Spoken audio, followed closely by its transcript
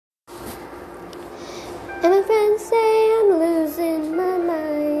And my friends say I'm losing my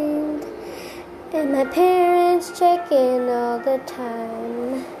mind, and my parents check in all the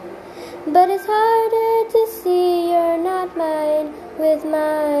time. But it's harder to see you're not mine with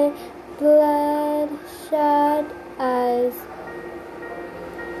my bloodshot eyes.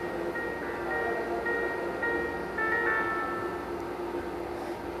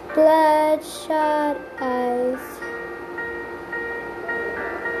 Bloodshot eyes.